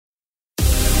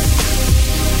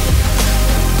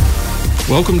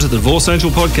Welcome to the Divorce Angel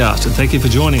podcast, and thank you for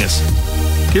joining us.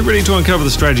 Get ready to uncover the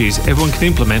strategies everyone can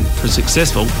implement for a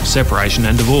successful separation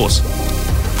and divorce.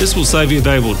 This will save you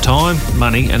valuable time,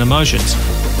 money and emotions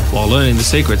while learning the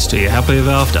secrets to your happily ever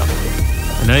after.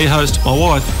 And now your host, my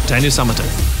wife, Tanya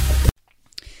Summerton.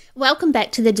 Welcome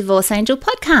back to the Divorce Angel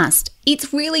podcast.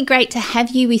 It's really great to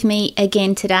have you with me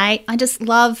again today. I just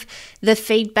love the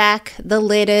feedback, the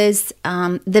letters,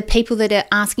 the people that are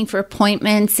asking for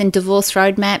appointments and divorce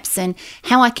roadmaps and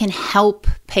how I can help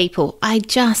people.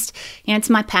 It's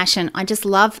my passion. I just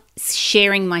love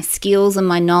sharing my skills and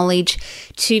my knowledge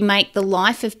to make the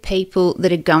life of people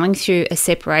that are going through a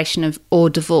separation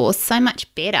or divorce so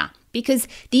much better. Because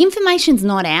the information's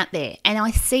not out there, and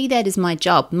I see that as my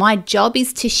job. My job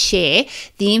is to share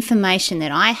the information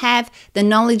that I have, the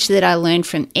knowledge that I learned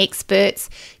from experts,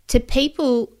 to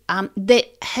people that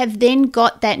have then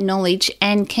got that knowledge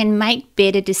and can make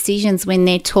better decisions when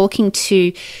they're talking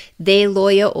to their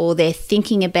lawyer or they're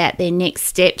thinking about their next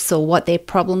steps or what their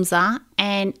problems are,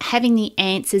 and having the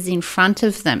answers in front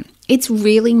of them. It's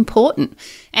really important,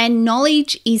 and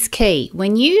knowledge is key.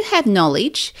 When you have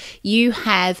knowledge, you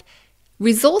have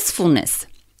resourcefulness,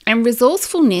 and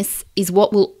resourcefulness is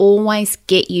what will always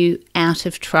get you out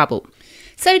of trouble.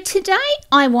 So today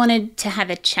I wanted to have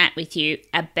a chat with you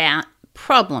about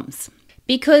problems,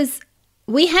 because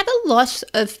we have a lot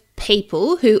of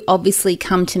people who obviously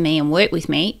come to me and work with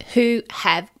me who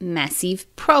have massive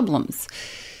problems.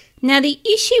 Now, the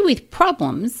issue with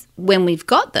problems when we've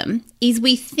got them is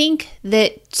we think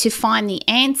that to find the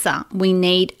answer, we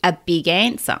need a big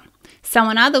answer. So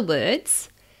in other words,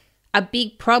 a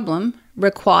big problem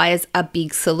requires a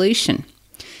big solution.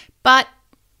 But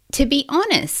to be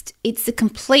honest, it's the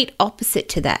complete opposite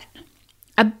to that.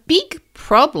 A big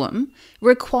problem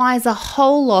requires a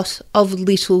whole lot of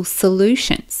little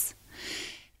solutions.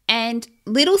 And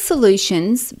little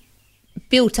solutions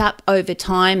built up over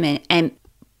time and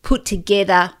put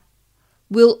together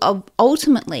will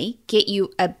ultimately get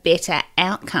you a better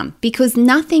outcome, because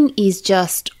nothing is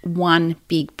just one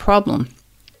big problem.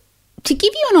 To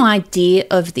give you an idea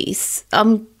of this,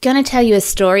 I'm going to tell you a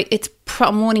story.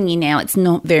 I'm warning you now, it's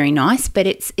not very nice, but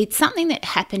it's something that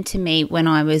happened to me when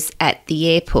I was at the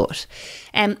airport.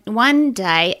 And one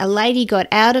day, a lady got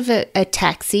out of a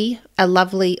taxi, a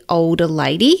lovely older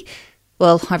lady.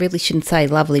 Well, I really shouldn't say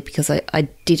lovely because I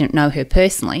didn't know her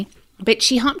personally. But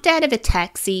she hopped out of a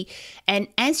taxi, and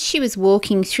as she was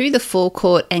walking through the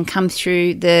forecourt and come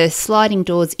through the sliding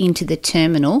doors into the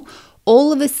terminal,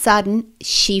 all of a sudden,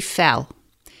 she fell,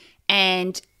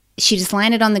 and she just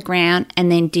landed on the ground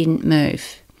and then didn't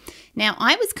move. Now,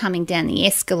 I was coming down the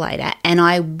escalator and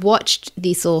I watched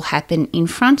this all happen in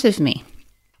front of me.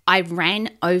 I ran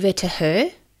over to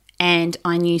her, and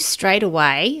I knew straight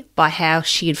away by how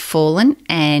she had fallen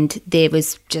and there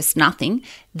was just nothing,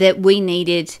 that we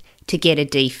needed to get a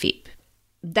DFib.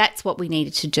 That's what we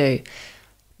needed to do.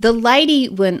 The lady,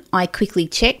 when I quickly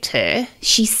checked her,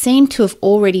 she seemed to have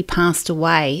already passed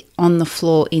away on the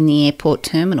floor in the airport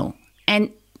terminal.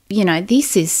 And,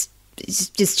 this is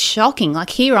just shocking.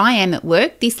 Like, here I am at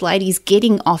work, this lady's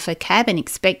getting off a cab and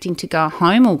expecting to go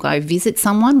home or go visit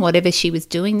someone, whatever she was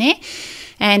doing there.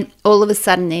 And all of a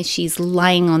sudden there she's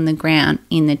laying on the ground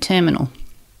in the terminal.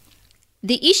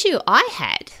 The issue I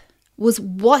had was,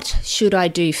 what should I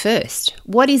do first?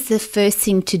 What is the first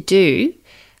thing to do?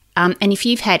 And if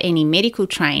you've had any medical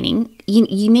training,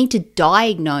 you need to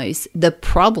diagnose the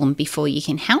problem before you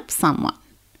can help someone.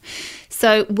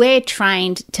 So we're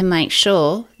trained to make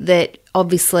sure that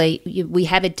obviously we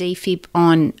have a DFib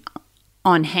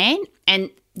on hand, and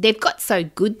they've got so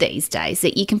good these days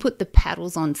that you can put the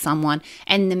paddles on someone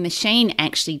and the machine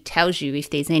actually tells you if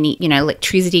there's any,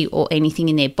 electricity or anything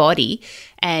in their body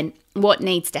and what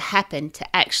needs to happen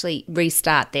to actually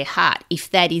restart their heart, if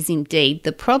that is indeed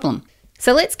the problem.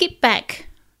 So let's get back.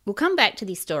 We'll come back to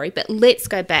this story, but let's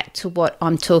go back to what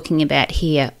I'm talking about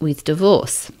here with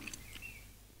divorce.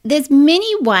 There's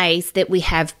many ways that we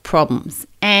have problems,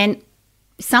 and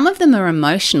some of them are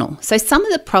emotional. So some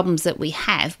of the problems that we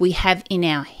have in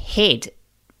our head.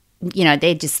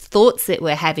 They're just thoughts that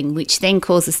we're having, which then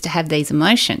cause us to have these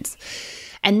emotions.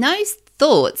 And those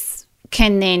thoughts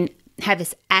can then have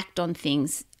us act on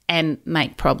things and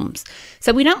make problems.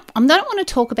 So I don't want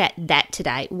to talk about that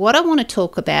today. What I want to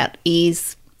talk about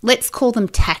is, let's call them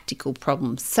tactical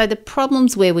problems. So the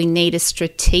problems where we need a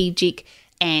strategic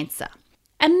answer.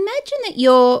 Imagine that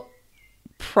your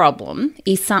problem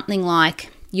is something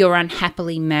like you're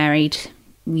unhappily married,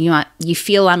 you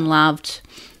feel unloved,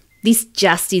 this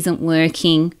just isn't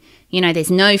working, there's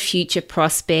no future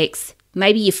prospects,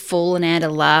 maybe you've fallen out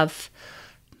of love,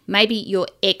 maybe your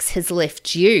ex has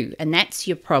left you and that's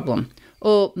your problem.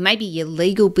 Or maybe your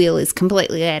legal bill is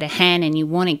completely out of hand and you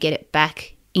want to get it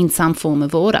back in some form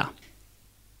of order.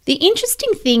 The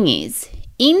interesting thing is,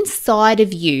 inside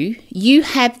of you, you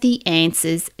have the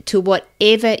answers to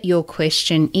whatever your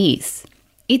question is.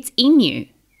 It's in you.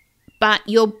 But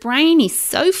your brain is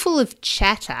so full of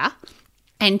chatter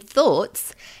and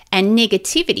thoughts and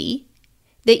negativity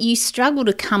that you struggle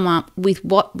to come up with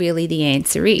what really the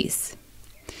answer is.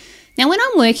 Now, when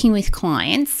I'm working with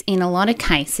clients, in a lot of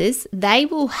cases, they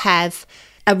will have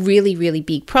a really, really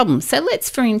big problem. So let's,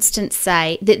 for instance,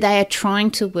 say that they are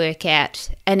trying to work out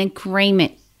an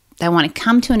agreement. They want to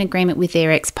come to an agreement with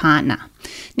their ex-partner.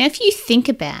 Now, if you think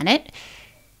about it,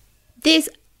 there's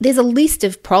a list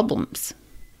of problems.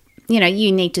 You know,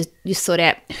 you need to sort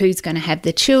out who's going to have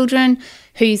the children,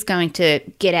 who's going to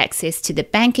get access to the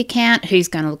bank account, who's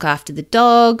going to look after the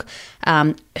dog,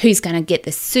 who's going to get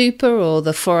the super or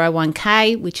the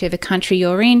 401k, whichever country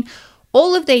you're in.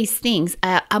 All of these things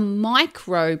are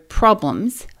micro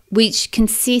problems which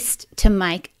consist to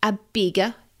make a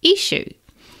bigger issue.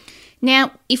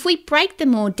 Now, if we break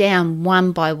them all down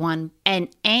one by one and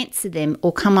answer them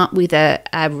or come up with a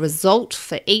result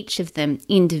for each of them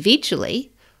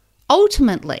individually,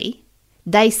 ultimately,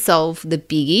 they solve the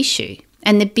big issue.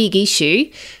 And the big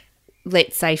issue,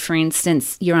 let's say, for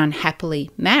instance, you're unhappily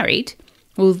married.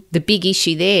 Well, the big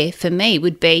issue there for me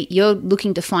would be you're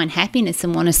looking to find happiness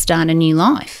and want to start a new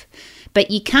life.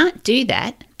 But you can't do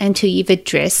that until you've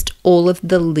addressed all of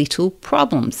the little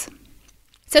problems.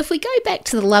 So if we go back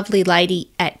to the lovely lady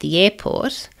at the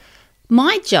airport,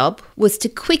 my job was to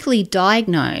quickly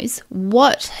diagnose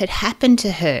what had happened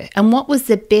to her and what was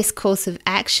the best course of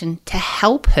action to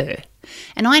help her.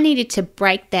 And I needed to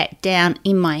break that down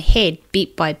in my head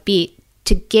bit by bit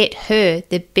to get her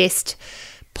the best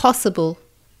possible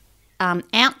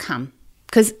outcome.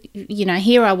 Because, you know,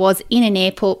 here I was in an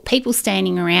airport, people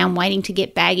standing around waiting to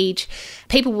get baggage,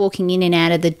 people walking in and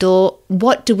out of the door.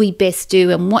 What do we best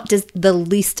do, and what does the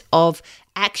list of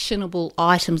actionable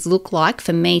items look like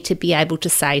for me to be able to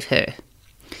save her?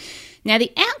 Now,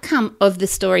 the outcome of the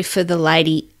story for the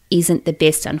lady isn't the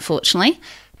best, unfortunately.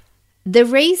 The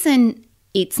reason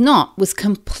it's not was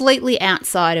completely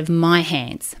outside of my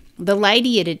hands. The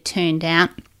lady, it had turned out,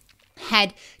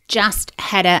 had just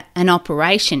had an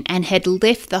operation and had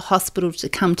left the hospital to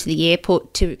come to the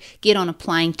airport to get on a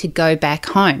plane to go back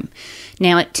home.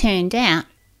 Now, it turned out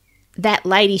that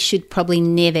lady should probably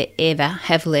never, ever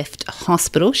have left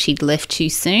hospital. She'd left too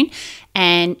soon,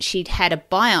 and she'd had a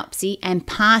biopsy, and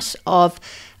part of,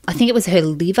 I think it was her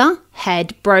liver,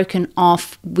 had broken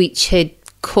off, which had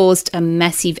caused a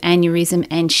massive aneurysm,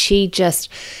 and she just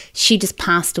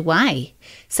passed away.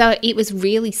 So it was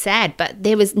really sad, but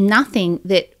there was nothing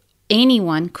that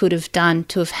anyone could have done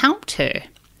to have helped her.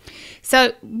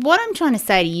 So what I'm trying to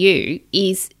say to you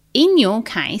is, in your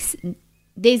case,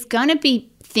 there's going to be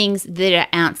things that are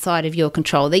outside of your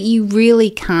control that you really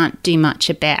can't do much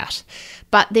about.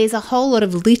 But there's a whole lot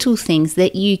of little things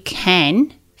that you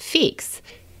can fix.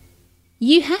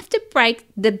 You have to break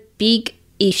the big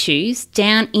issues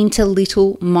down into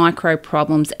little micro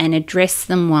problems and address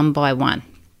them one by one.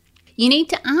 You need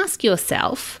to ask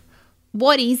yourself,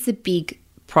 what is the big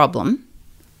problem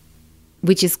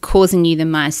which is causing you the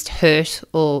most hurt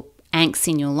or angst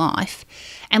in your life?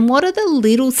 And what are the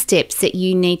little steps that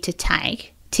you need to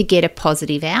take to get a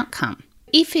positive outcome?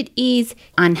 If it is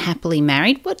unhappily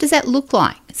married, what does that look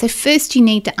like? So first you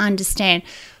need to understand,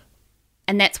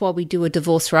 and that's why we do a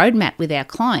divorce roadmap with our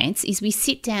clients, is we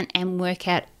sit down and work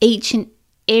out each and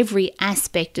every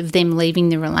aspect of them leaving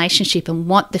the relationship and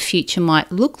what the future might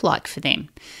look like for them.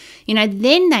 You know,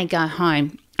 then they go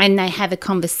home and they have a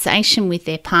conversation with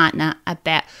their partner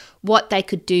about what they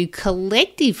could do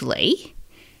collectively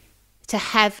to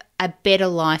have a better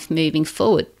life moving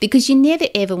forward. Because you never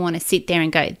ever want to sit there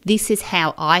and go, this is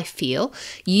how I feel.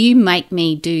 You make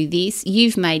me do this.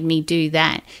 You've made me do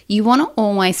that. You want to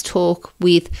always talk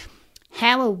with,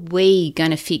 how are we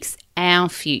going to fix our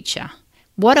future?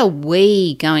 What are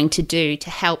we going to do to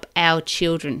help our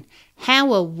children?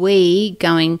 How are we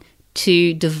going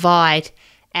to divide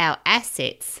our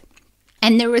assets?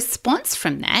 And the response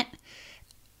from that,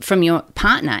 from your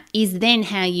partner, is then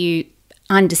how you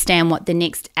understand what the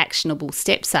next actionable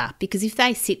steps are. Because if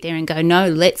they sit there and go, no,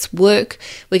 let's work,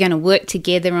 we're going to work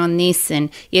together on this, and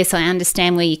yes, I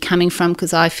understand where you're coming from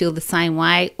because I feel the same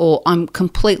way, or I'm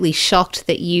completely shocked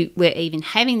that you were even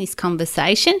having this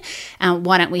conversation,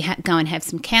 why don't we go and have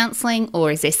some counselling, or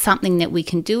is there something that we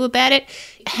can do about it?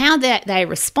 How that they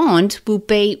respond will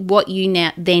be what you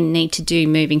now then need to do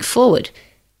moving forward.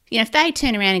 You know, if they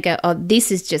turn around and go, oh,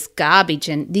 this is just garbage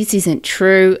and this isn't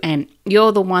true, and,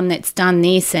 you're the one that's done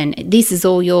this and this is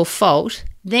all your fault,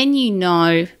 then you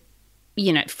know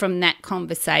from that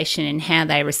conversation and how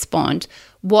they respond,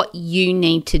 what you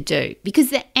need to do.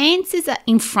 Because the answers are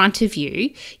in front of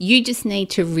you. You just need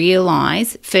to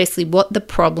realise, firstly, what the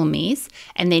problem is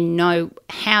and then know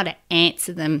how to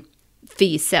answer them for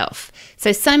yourself.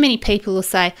 So many people will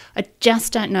say, I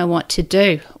just don't know what to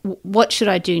do. What should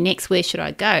I do next? Where should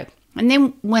I go? And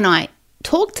then when I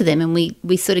talk to them and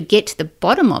we sort of get to the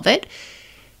bottom of it,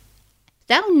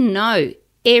 they'll know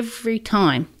every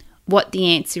time what the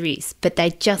answer is, but they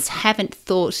just haven't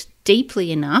thought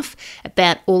deeply enough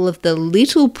about all of the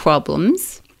little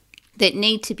problems that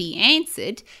need to be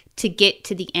answered to get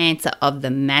to the answer of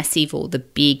the massive or the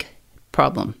big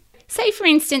problem. Say, for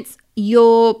instance,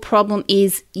 your problem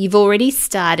is you've already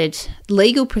started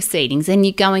legal proceedings and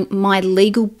you're going, my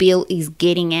legal bill is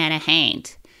getting out of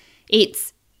hand.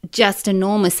 It's just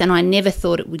enormous and I never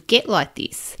thought it would get like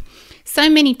this. So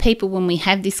many people, when we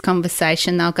have this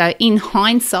conversation, they'll go, in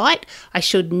hindsight, I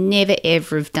should never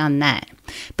ever have done that.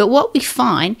 But what we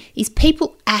find is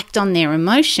people act on their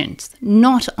emotions,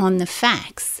 not on the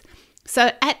facts.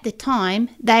 So at the time,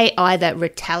 they either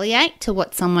retaliate to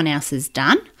what someone else has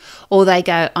done, or they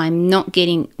go, I'm not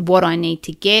getting what I need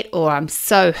to get, or I'm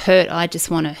so hurt, I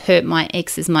just want to hurt my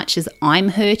ex as much as I'm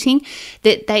hurting,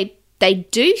 that they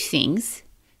do things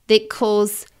that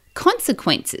cause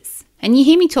consequences. And you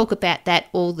hear me talk about that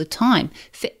all the time.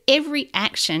 For every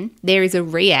action, there is a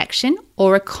reaction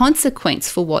or a consequence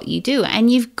for what you do, and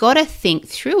you've got to think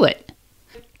through it.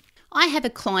 I have a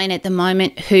client at the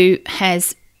moment who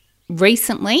has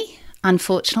recently,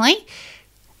 unfortunately,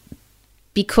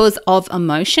 because of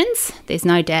emotions, there's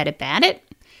no doubt about it,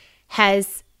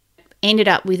 has ended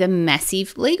up with a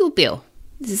massive legal bill.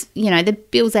 The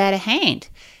bill's out of hand.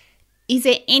 Is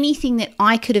there anything that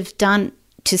I could have done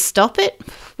to stop it?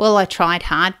 Well, I tried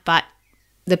hard, but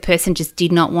the person just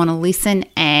did not want to listen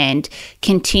and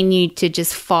continued to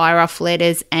just fire off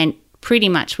letters and pretty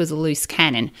much was a loose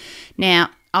cannon. Now,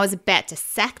 I was about to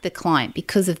sack the client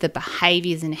because of the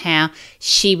behaviours and how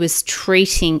she was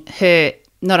treating her,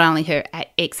 not only her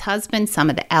ex-husband, some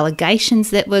of the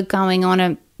allegations that were going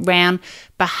on around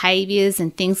behaviours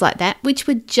and things like that, which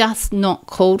were just not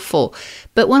called for.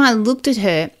 But when I looked at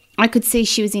her, I could see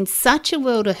she was in such a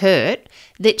world of hurt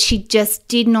that she just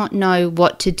did not know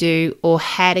what to do or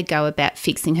how to go about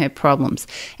fixing her problems.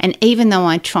 And even though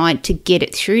I tried to get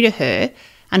it through to her,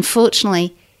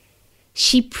 unfortunately,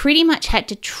 she pretty much had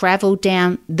to travel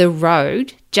down the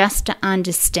road just to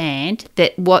understand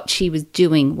that what she was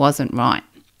doing wasn't right.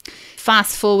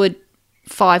 Fast forward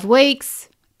 5 weeks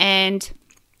and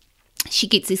she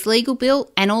gets this legal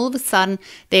bill, and all of a sudden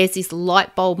there's this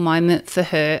light bulb moment for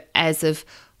her as of,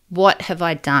 what have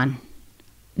I done?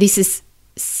 This is,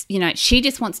 she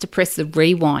just wants to press the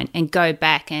rewind and go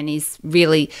back and is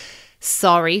really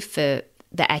sorry for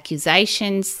the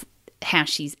accusations, how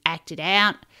she's acted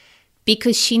out,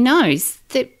 because she knows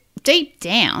that deep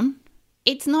down,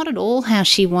 it's not at all how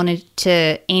she wanted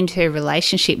to end her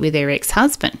relationship with her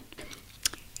ex-husband.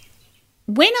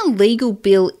 When a legal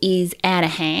bill is out of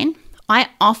hand, I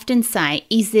often say,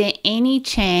 is there any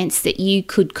chance that you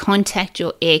could contact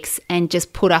your ex and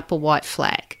just put up a white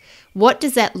flag? What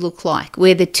does that look like?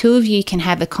 Where the two of you can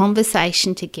have a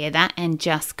conversation together and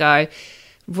just go,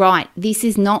 right, this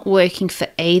is not working for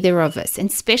either of us. And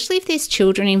especially if there's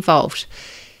children involved.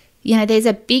 There's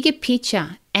a bigger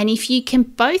picture. And if you can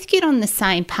both get on the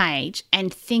same page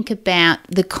and think about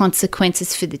the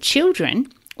consequences for the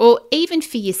children or even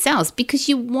for yourselves, because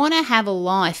you want to have a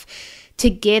life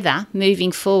together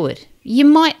moving forward. You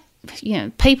might,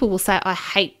 people will say, I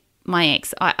hate my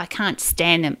ex. I can't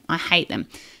stand them. I hate them.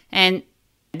 And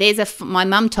my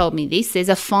mum told me this, there's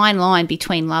a fine line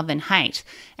between love and hate.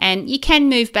 And you can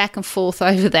move back and forth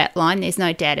over that line. There's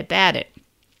no doubt about it.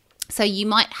 So you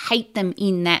might hate them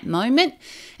in that moment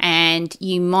and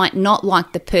you might not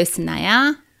like the person they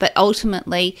are, but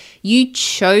ultimately you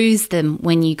chose them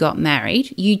when you got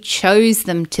married. You chose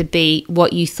them to be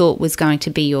what you thought was going to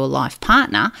be your life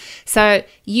partner. So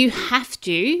you have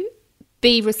to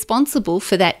be responsible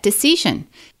for that decision.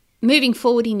 Moving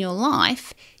forward in your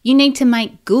life, you need to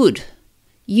make good.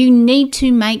 You need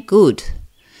to make good.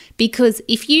 Because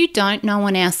if you don't, no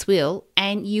one else will,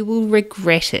 and you will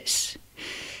regret it.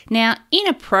 Now, in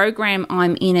a program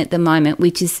I'm in at the moment,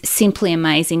 which is simply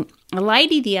amazing, a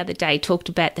lady the other day talked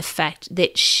about the fact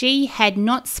that she had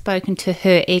not spoken to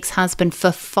her ex-husband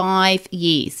for 5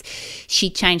 years. She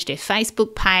changed her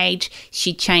Facebook page,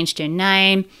 she changed her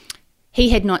name. He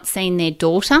had not seen their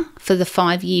daughter for the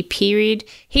 5-year period.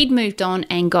 He'd moved on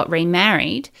and got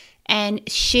remarried. And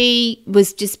she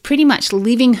was just pretty much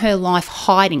living her life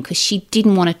hiding because she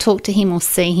didn't want to talk to him or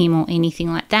see him or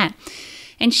anything like that.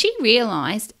 And she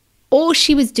realised all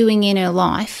she was doing in her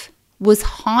life was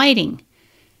hiding.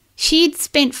 She had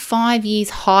spent 5 years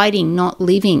hiding, not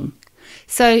living.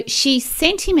 So she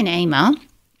sent him an email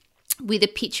with a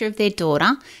picture of their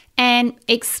daughter and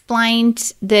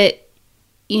explained that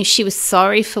she was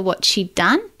sorry for what she'd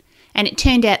done. And it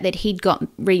turned out that he'd got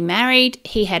remarried,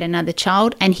 he had another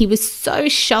child, and he was so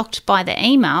shocked by the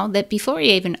email that before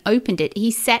he even opened it, he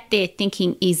sat there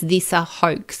thinking, is this a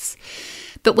hoax?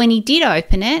 But when he did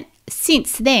open it,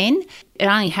 since then, it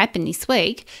only happened this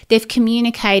week, they've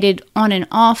communicated on and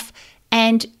off,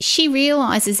 and she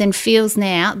realises and feels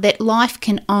now that life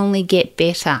can only get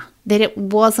better, that it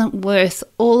wasn't worth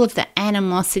all of the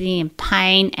animosity and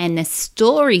pain and the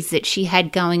stories that she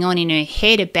had going on in her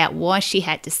head about why she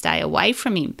had to stay away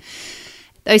from him.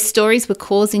 Those stories were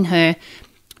causing her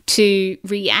to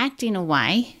react in a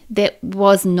way that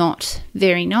was not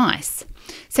very nice.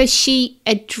 So she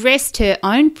addressed her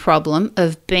own problem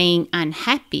of being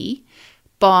unhappy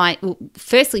by,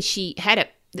 firstly,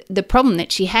 the problem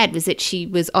that she had was that she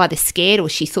was either scared or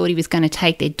she thought he was going to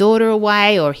take their daughter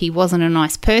away or he wasn't a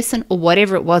nice person or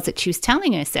whatever it was that she was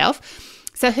telling herself.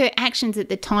 So her actions at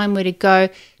the time were to go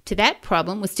to that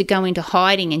problem, was to go into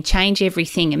hiding and change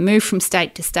everything and move from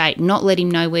state to state, not let him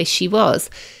know where she was.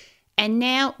 And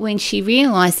now when she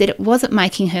realised that it wasn't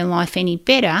making her life any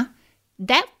better,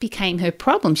 that became her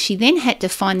problem. She then had to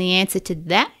find the answer to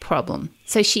that problem.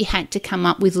 So she had to come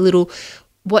up with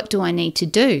what do I need to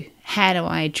do? How do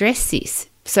I address this?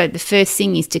 So the first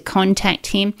thing is to contact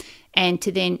him and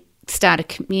to then start a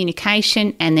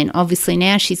communication. And then obviously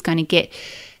now she's going to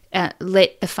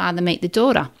let the father meet the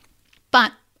daughter.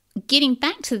 But getting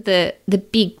back to the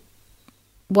big,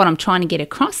 what I'm trying to get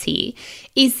across here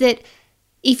is that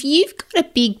if you've got a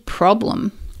big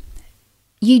problem,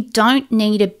 you don't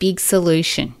need a big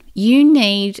solution. You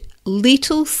need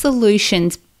little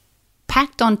solutions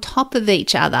packed on top of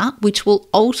each other, which will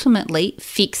ultimately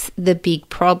fix the big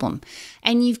problem.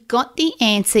 And you've got the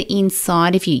answer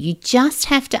inside of you. You just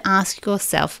have to ask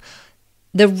yourself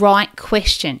the right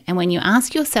question. And when you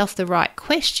ask yourself the right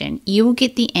question, you will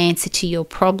get the answer to your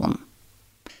problem.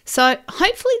 So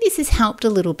hopefully this has helped a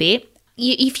little bit.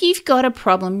 If you've got a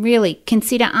problem, really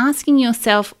consider asking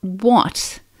yourself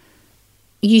what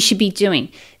you should be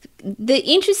doing. The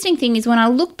interesting thing is when I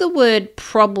look the word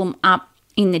problem up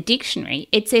in the dictionary,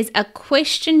 it says a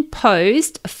question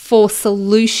posed for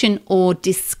solution or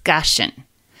discussion.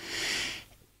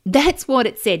 That's what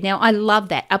it said. Now, I love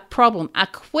that. A problem is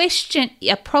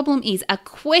a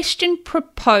question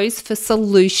proposed for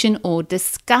solution or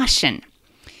discussion.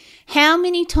 How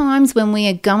many times when we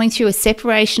are going through a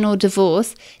separation or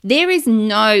divorce, there is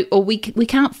we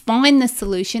can't find the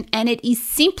solution and it is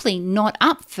simply not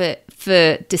up for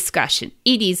discussion.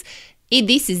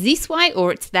 This is this way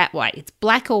or it's that way. It's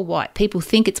black or white. People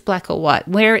think it's black or white,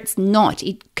 where it's not.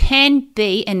 It can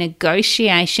be a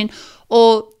negotiation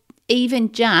or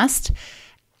even just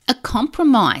a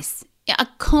compromise. A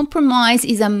compromise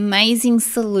is an amazing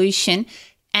solution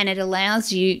and it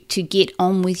allows you to get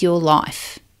on with your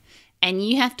life. And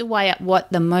you have to weigh up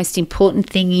what the most important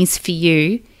thing is for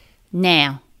you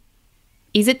now.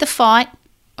 Is it the fight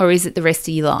or is it the rest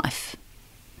of your life?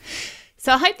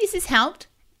 So I hope this has helped.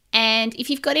 And if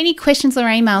you've got any questions or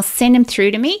emails, send them through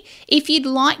to me. If you'd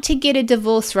like to get a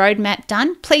divorce roadmap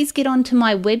done, please get onto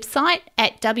my website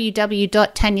at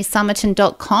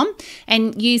www.tanyasummerton.com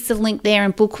and use the link there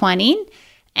and book one in.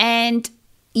 And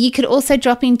you could also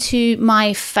drop into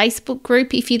my Facebook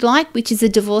group if you'd like, which is a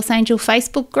Divorce Angel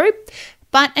Facebook group.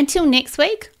 But until next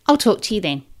week, I'll talk to you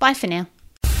then. Bye for now.